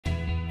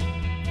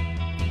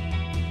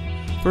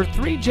For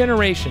 3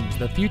 generations,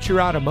 the Future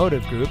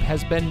Automotive Group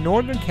has been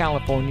Northern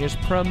California's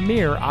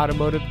premier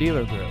automotive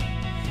dealer group.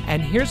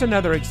 And here's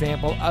another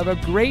example of a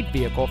great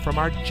vehicle from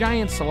our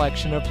giant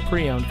selection of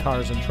pre-owned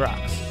cars and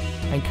trucks.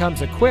 And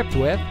comes equipped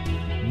with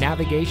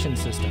navigation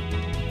system,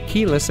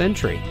 keyless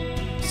entry,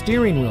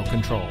 steering wheel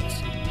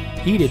controls,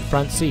 heated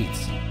front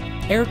seats,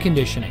 air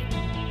conditioning,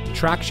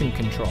 traction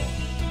control,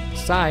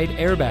 side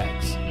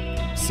airbags,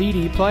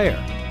 CD player,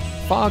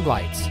 fog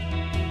lights,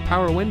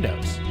 power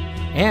windows,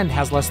 and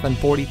has less than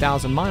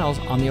 40,000 miles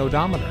on the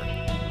odometer.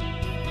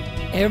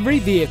 Every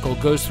vehicle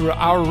goes through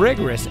our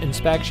rigorous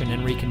inspection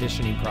and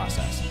reconditioning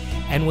process.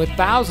 And with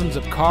thousands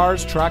of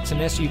cars, trucks,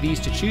 and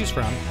SUVs to choose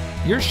from,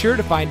 you're sure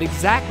to find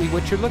exactly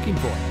what you're looking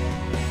for.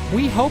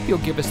 We hope you'll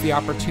give us the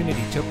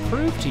opportunity to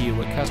prove to you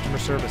what customer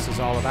service is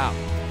all about.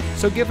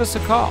 So give us a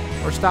call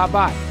or stop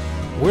by.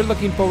 We're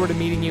looking forward to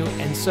meeting you,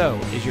 and so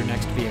is your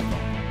next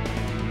vehicle.